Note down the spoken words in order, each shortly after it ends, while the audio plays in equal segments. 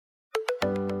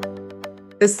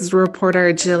This is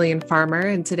reporter Jillian Farmer,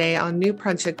 and today on New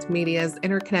Project Media's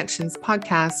Interconnections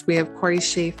podcast, we have Corey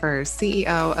Schaefer,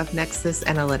 CEO of Nexus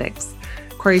Analytics.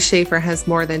 Corey Schaefer has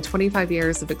more than 25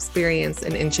 years of experience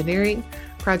in engineering,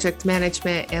 project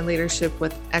management, and leadership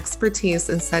with expertise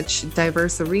in such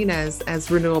diverse arenas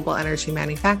as renewable energy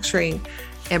manufacturing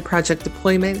and project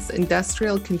deployments,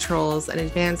 industrial controls, and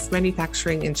advanced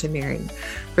manufacturing engineering.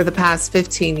 For the past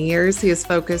 15 years, he has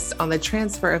focused on the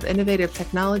transfer of innovative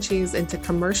technologies into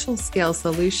commercial scale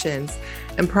solutions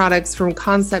and products from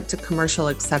concept to commercial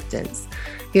acceptance.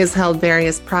 He has held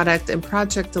various product and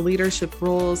project leadership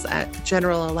roles at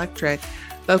General Electric,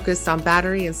 focused on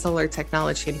battery and solar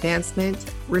technology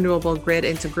advancement, renewable grid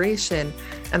integration,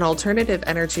 and alternative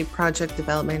energy project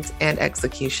development and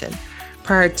execution.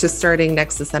 Prior to starting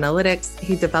Nexus Analytics,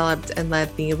 he developed and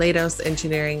led the Leidos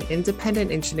Engineering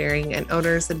Independent Engineering and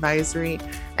Owners Advisory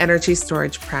Energy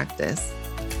Storage practice.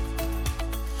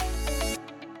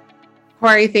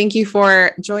 Corey, thank you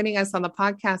for joining us on the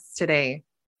podcast today.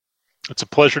 It's a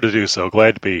pleasure to do so.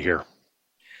 Glad to be here.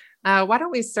 Why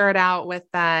don't we start out with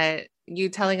you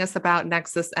telling us about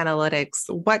Nexus Analytics?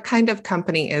 What kind of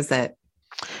company is it?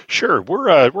 Sure.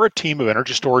 We're a team of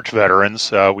energy storage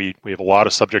veterans. We have a lot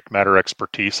of subject matter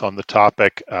expertise on the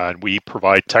topic, and we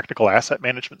provide technical asset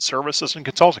management services and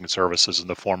consulting services in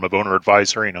the form of owner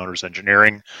advisory and owners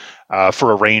engineering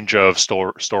for a range of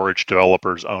storage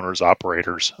developers, owners,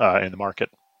 operators in the market.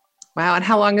 Wow. And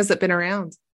how long has it been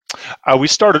around? We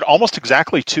started almost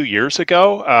exactly 2 years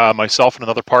ago, myself and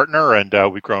another partner, and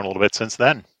we've grown a little bit since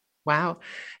then. Wow.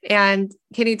 And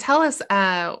can you tell us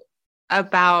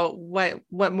about what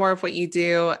more of what you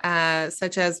do,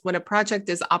 such as when a project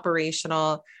is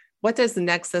operational, what does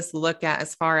Nexus look at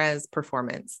as far as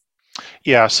performance?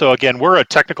 Yeah, so again, we're a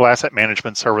technical asset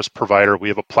management service provider. We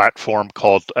have a platform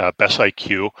called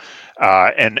BESS-IQ,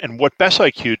 and what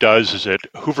BESS-IQ does is it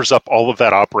hoovers up all of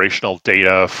that operational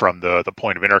data from the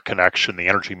point of interconnection, the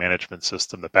energy management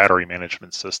system, the battery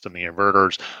management system, the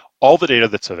inverters, all the data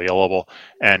that's available,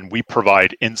 and we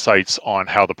provide insights on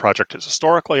how the project is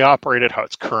historically operated, how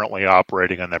it's currently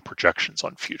operating, and then projections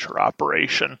on future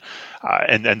operation.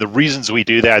 And the reasons we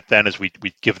do that then is we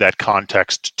give that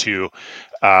context to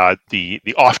the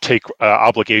offtake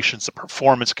obligations, the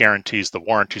performance guarantees, the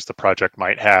warranties the project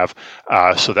might have,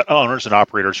 so that owners and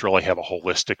operators really have a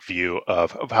holistic view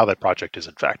of how that project is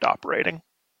in fact operating.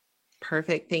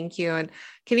 Perfect. Thank you. And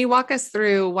can you walk us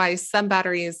through why some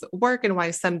batteries work and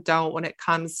why some don't when it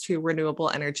comes to renewable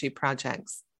energy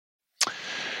projects?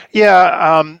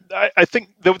 Yeah, I think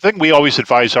the thing we always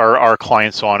advise our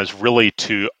clients on is really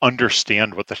to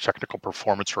understand what the technical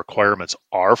performance requirements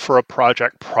are for a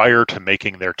project prior to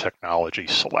making their technology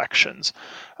selections.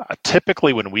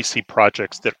 Typically, when we see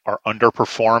projects that are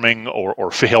underperforming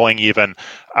or failing even,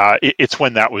 it's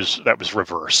when that was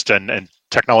reversed and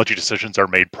technology decisions are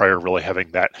made prior to really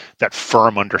having that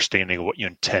firm understanding of what you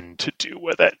intend to do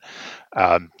with it.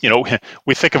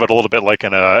 We think of it a little bit like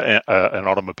an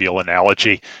automobile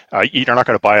analogy. You're not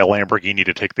going to buy a Lamborghini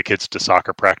to take the kids to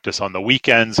soccer practice on the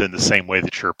weekends in the same way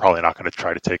that you're probably not going to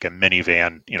try to take a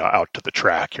minivan, out to the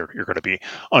track. You're going to be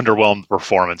underwhelmed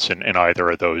performance in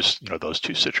either of those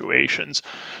two situations.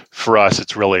 For us,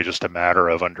 it's really just a matter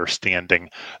of understanding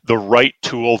the right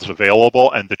tools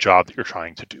available and the job that you're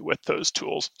trying to do with those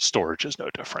tools. Storage is no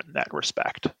different in that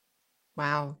respect.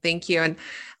 Wow, thank you. And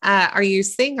are you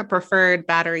seeing a preferred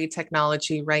battery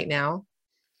technology right now?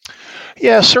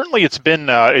 Yeah, certainly it's been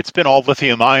all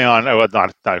lithium ion.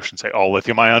 I shouldn't say all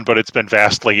lithium ion, but it's been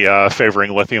vastly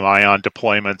favoring lithium ion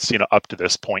deployments, up to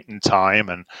this point in time.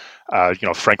 And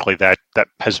frankly, that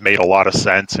has made a lot of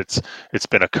sense. It's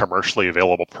been a commercially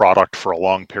available product for a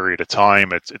long period of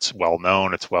time. It's well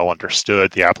known. It's well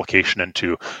understood. The application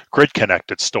into grid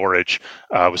connected storage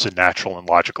was a natural and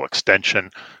logical extension.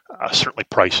 Certainly,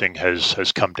 pricing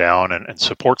has come down and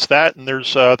supports that. And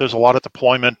there's a lot of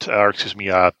deployment,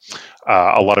 a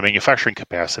lot of manufacturing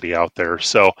capacity out there.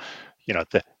 So,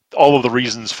 all of the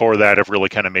reasons for that have really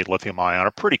kind of made lithium ion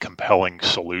a pretty compelling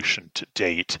solution to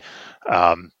date.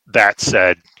 That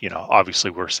said,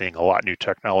 obviously we're seeing a lot of new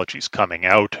technologies coming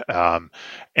out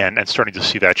and starting to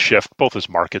see that shift both as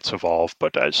markets evolve,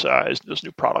 but as those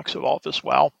new products evolve as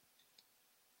well.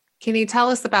 Can you tell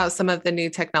us about some of the new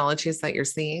technologies that you're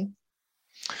seeing?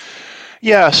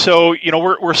 Yeah, so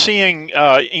we're seeing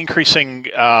increasing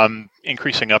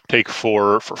uptake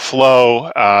for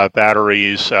flow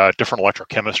batteries, different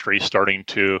electrochemistry starting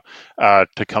to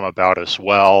come about as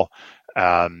well.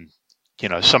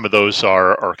 Some of those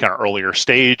are kind of earlier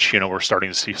stage. We're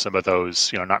starting to see some of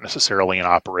those, not necessarily in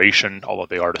operation, although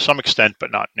they are to some extent,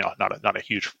 but not a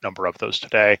huge number of those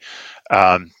today.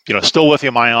 Still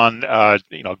lithium ion,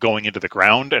 going into the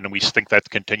ground, and we think that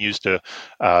continues to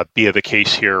be the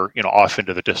case here, off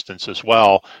into the distance as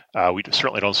well. We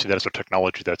certainly don't see that as a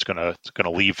technology that's going to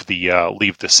leave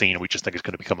the scene. We just think it's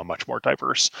going to become a much more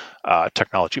diverse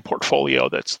technology portfolio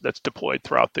that's deployed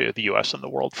throughout the U.S. and the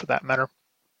world, for that matter.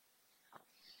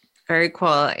 Very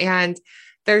cool. And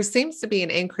there seems to be an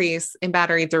increase in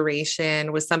battery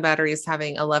duration, with some batteries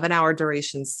having 11-hour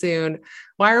duration soon.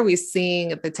 Why are we seeing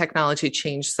the technology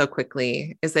change so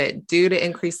quickly? Is it due to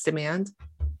increased demand?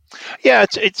 Yeah,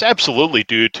 it's absolutely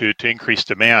due to increased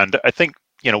demand. I think,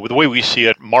 with the way we see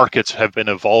it, markets have been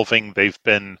evolving. They've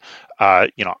been,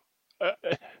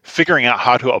 figuring out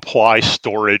how to apply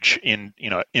storage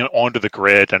onto the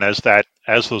grid, and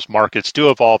as those markets do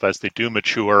evolve, as they do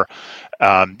mature,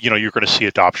 you're going to see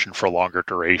adoption for longer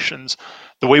durations.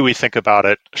 The way we think about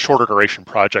it, shorter duration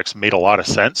projects made a lot of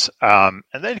sense, and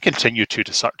they continue to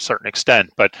a certain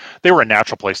extent, but they were a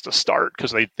natural place to start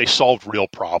because they solved real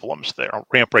problems there: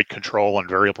 ramp rate control and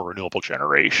variable renewable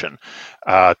generation.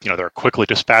 They're a quickly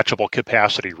dispatchable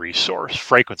capacity resource,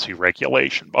 frequency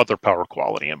regulation, other power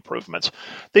quality improvements.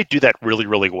 They do that really,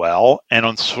 really well, and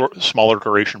on smaller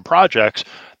duration projects,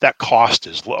 that cost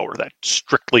is lower. That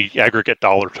strictly aggregate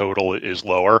dollar total is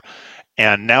lower.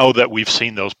 And now that we've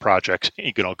seen those projects,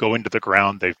 go into the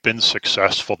ground, they've been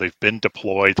successful, they've been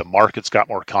deployed, the market's got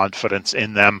more confidence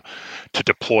in them to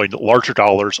deploy larger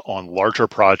dollars on larger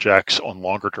projects on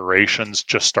longer durations,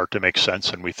 just start to make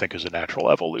sense, and we think is a natural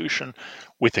evolution.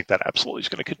 We think that absolutely is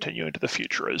going to continue into the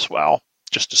future as well,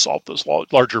 just to solve those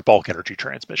larger bulk energy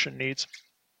transmission needs.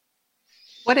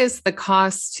 What is the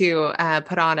cost to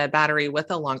put on a battery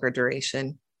with a longer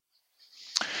duration?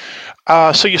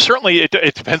 So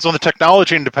it depends on the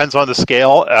technology and depends on the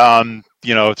scale.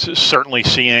 It's certainly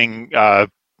seeing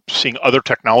other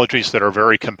technologies that are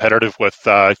very competitive with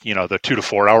the 2 to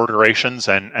 4 hour durations,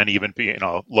 and even be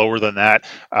lower than that.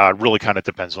 Really kind of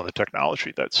depends on the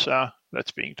technology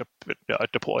that's being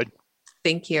deployed.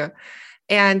 Thank you.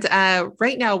 And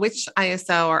right now, which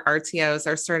ISO or RTOs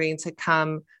are starting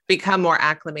to become more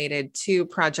acclimated to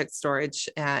project storage,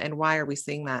 and why are we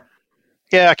seeing that?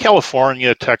 Yeah,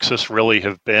 California, Texas really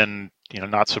have been,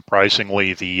 not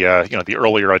surprisingly, the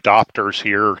earlier adopters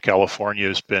here. California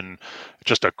has been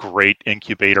just a great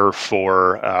incubator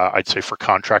for, I'd say, for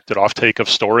contracted offtake of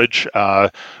storage.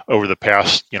 Over the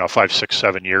past, 5, 6,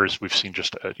 7 years, we've seen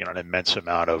just an immense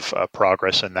amount of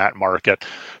progress in that market.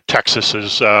 Texas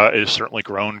is certainly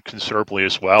grown considerably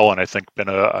as well, and I think been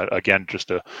again, just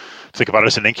to think about it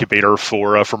as an incubator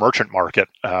for merchant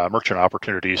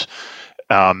opportunities.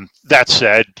 That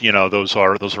said, those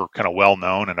are kind of well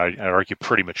known, and I argue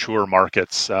pretty mature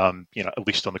markets. At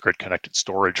least on the grid connected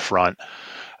storage front.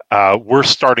 We're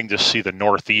starting to see the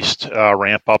Northeast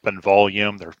ramp up in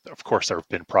volume. There have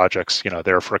been projects,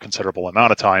 there for a considerable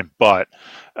amount of time, but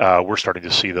we're starting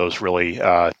to see those really,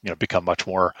 become much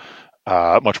more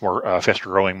faster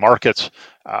growing markets.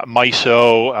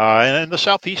 MISO and in the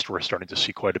Southeast, we're starting to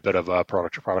see quite a bit of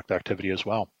product activity as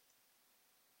well.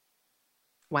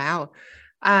 Wow.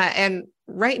 And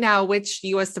right now, which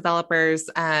U.S. developers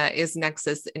is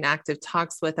Nexus in active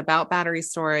talks with about battery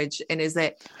storage? And is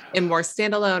it in more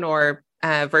standalone or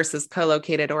versus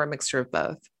co-located, or a mixture of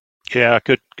both? Yeah,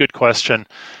 good question.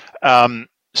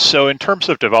 So in terms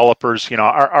of developers,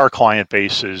 our client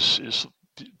base is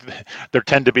there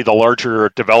tend to be the larger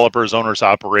developers, owners,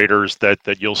 operators that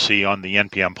you'll see on the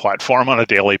NPM platform on a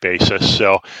daily basis.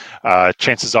 So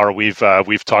chances are we've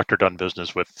talked or done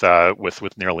business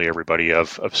with nearly everybody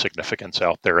of significance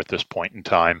out there at this point in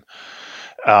time.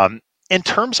 In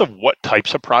terms of what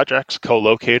types of projects,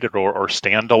 co-located or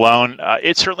standalone,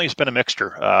 it certainly has been a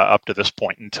mixture up to this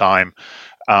point in time.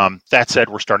 That said,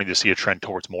 we're starting to see a trend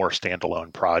towards more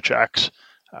standalone projects.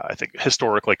 I think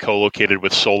historically co-located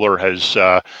with solar has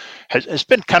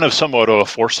been kind of somewhat of a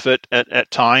force fit at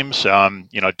times.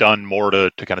 Done more to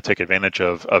kind of take advantage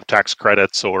of tax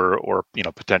credits or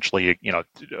potentially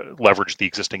leverage the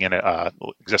existing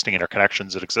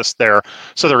interconnections that exist there.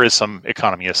 So there is some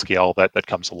economy of scale that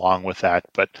comes along with that.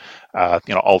 But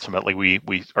ultimately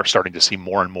we are starting to see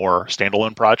more and more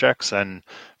standalone projects. And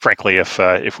frankly,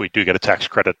 if we do get a tax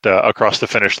credit across the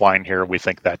finish line here, we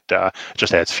think that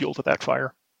just adds fuel to that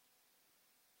fire.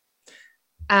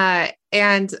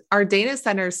 And are data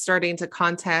centers starting to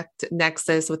contact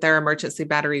Nexus with their emergency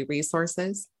battery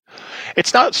resources?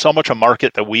 It's not so much a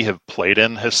market that we have played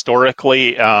in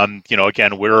historically.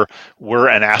 Again, we're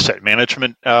an asset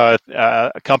management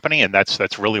company, and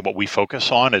that's really what we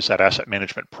focus on, is that asset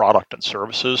management product and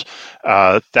services.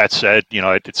 That said,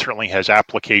 it certainly has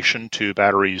application to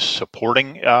batteries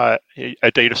supporting a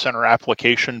data center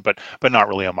application, but not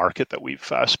really a market that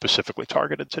we've specifically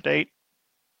targeted to date.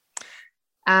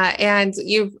 And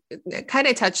you've kind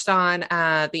of touched on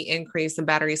the increase in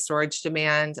battery storage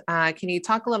demand. Can you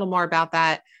talk a little more about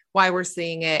that, why we're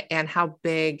seeing it, and how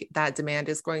big that demand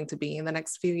is going to be in the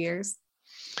next few years?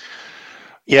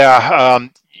 Yeah,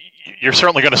 you're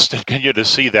certainly going to continue to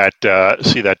see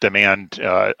that demand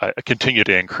continue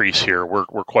to increase here. We're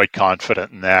quite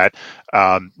confident in that.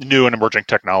 New and emerging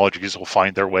technologies will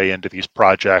find their way into these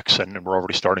projects, and we're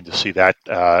already starting to see that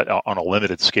on a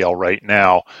limited scale right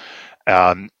now.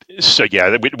 So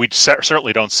yeah, we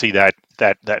certainly don't see that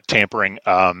tampering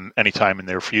anytime in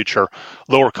the near future.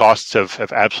 Lower costs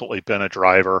have absolutely been a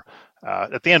driver.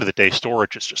 At the end of the day,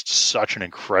 storage is just such an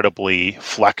incredibly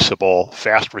flexible,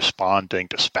 fast-responding,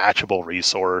 dispatchable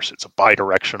resource. It's a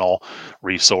bidirectional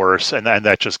resource, and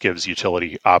that just gives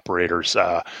utility operators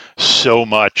so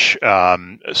much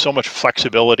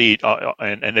flexibility,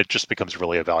 and it just becomes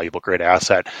really a valuable, great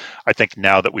asset. I think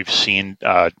now that we've seen,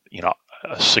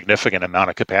 a significant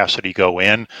amount of capacity go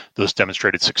in, those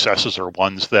demonstrated successes are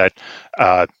ones that,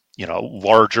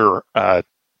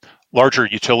 larger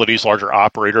utilities, larger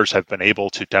operators have been able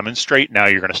to demonstrate. Now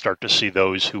you're going to start to see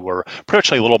those who were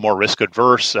potentially a little more risk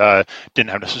adverse,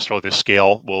 didn't have necessarily the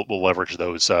scale, will leverage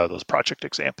those project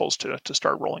examples to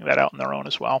start rolling that out on their own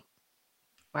as well.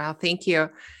 Wow, thank you.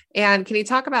 And can you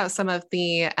talk about some of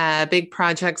the big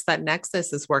projects that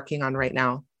Nexus is working on right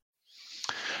now?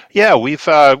 Yeah, we've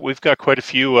got quite a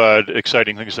few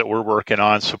exciting things that we're working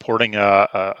on, supporting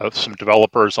some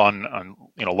developers on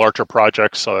larger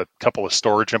projects. A couple of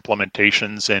storage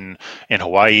implementations in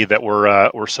Hawaii that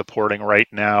we're supporting right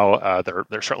now.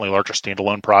 They're certainly larger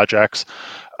standalone projects.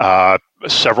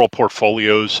 Several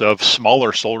portfolios of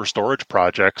smaller solar storage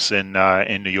projects in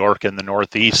New York and the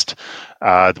Northeast,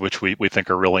 which we think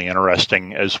are really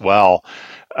interesting as well.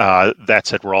 That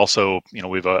said, we're also, we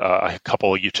have a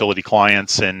couple of utility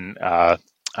clients in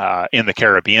the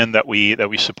Caribbean that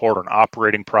we support on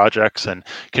operating projects and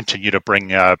continue to bring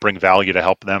value to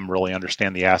help them really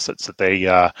understand the assets that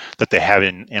they have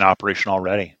in operation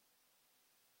already.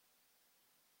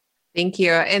 Thank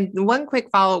you. And one quick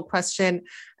follow-up question.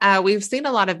 We've seen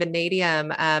a lot of vanadium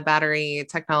battery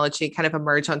technology kind of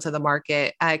emerge onto the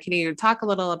market. Can you talk a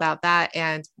little about that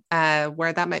and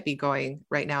where that might be going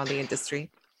right now in the industry?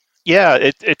 Yeah,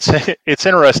 it's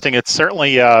interesting. It's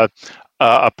certainly a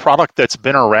product that's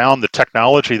been around. The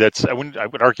technology I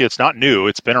would argue it's not new.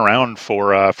 It's been around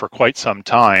for quite some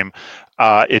time.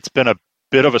 It's been a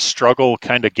bit of a struggle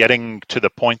kind of getting to the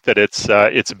point that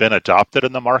it's been adopted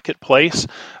in the marketplace.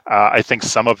 I think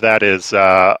some of that is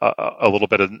a little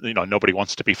bit of, nobody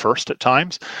wants to be first at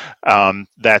times.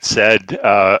 That said,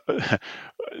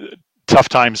 tough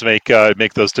times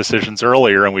make those decisions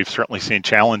earlier, and we've certainly seen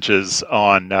challenges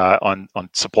on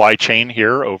supply chain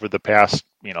here over the past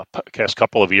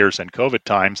couple of years in COVID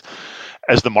times,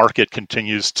 as the market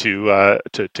continues to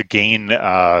gain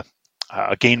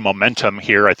momentum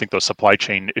here. I think those supply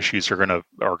chain issues are going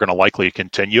to likely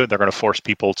continue, and they're going to force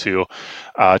people to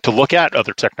look at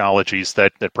other technologies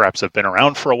that perhaps have been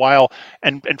around for a while,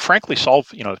 and frankly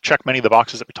check many of the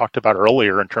boxes that we talked about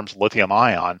earlier in terms of lithium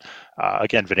ion.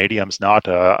 Again, vanadium's not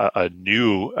a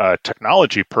new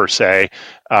technology per se.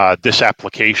 This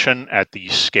application at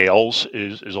these scales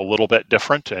is a little bit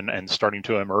different and starting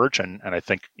to emerge. And I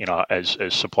think as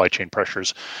supply chain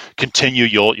pressures continue,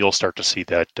 you'll start to see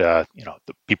that the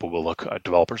people will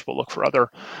developers will look for other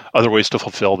ways to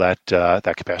fulfill that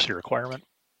capacity requirement.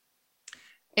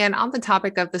 And on the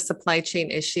topic of the supply chain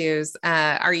issues,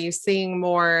 are you seeing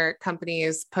more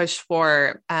companies push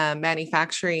for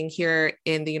manufacturing here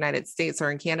in the United States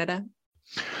or in Canada?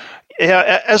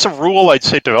 Yeah, as a rule, I'd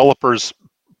say developers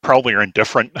probably are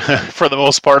indifferent for the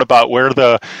most part about where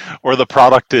the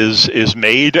product is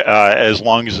made, as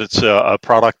long as it's a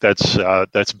product that's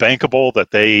bankable,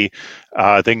 that they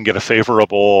can get a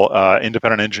favorable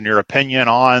independent engineer opinion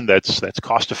on, that's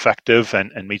cost effective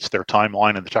and meets their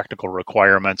timeline and the technical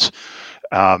requirements.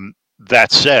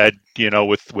 That said,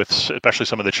 with especially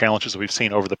some of the challenges we've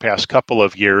seen over the past couple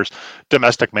of years,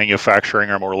 domestic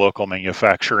manufacturing or more local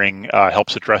manufacturing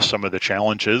helps address some of the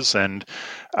challenges. And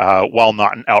while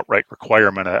not an outright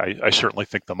requirement, I certainly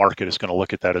think the market is going to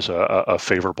look at that as a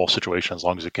favorable situation, as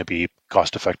long as it can be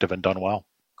cost effective and done well.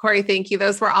 Corey, thank you.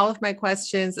 Those were all of my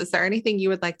questions. Is there anything you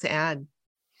would like to add?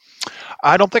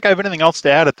 I don't think I have anything else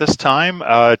to add at this time.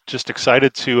 Just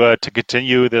excited to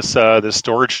continue this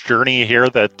storage journey here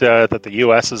that the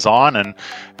U.S. is on,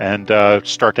 and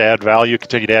start to add value,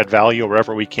 continue to add value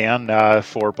wherever we can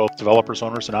for both developers,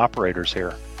 owners, and operators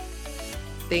here.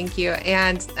 Thank you.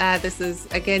 And this is,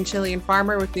 again, Jillian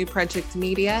Farmer with New Project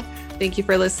Media. Thank you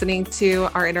for listening to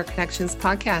our Interconnections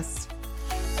podcast.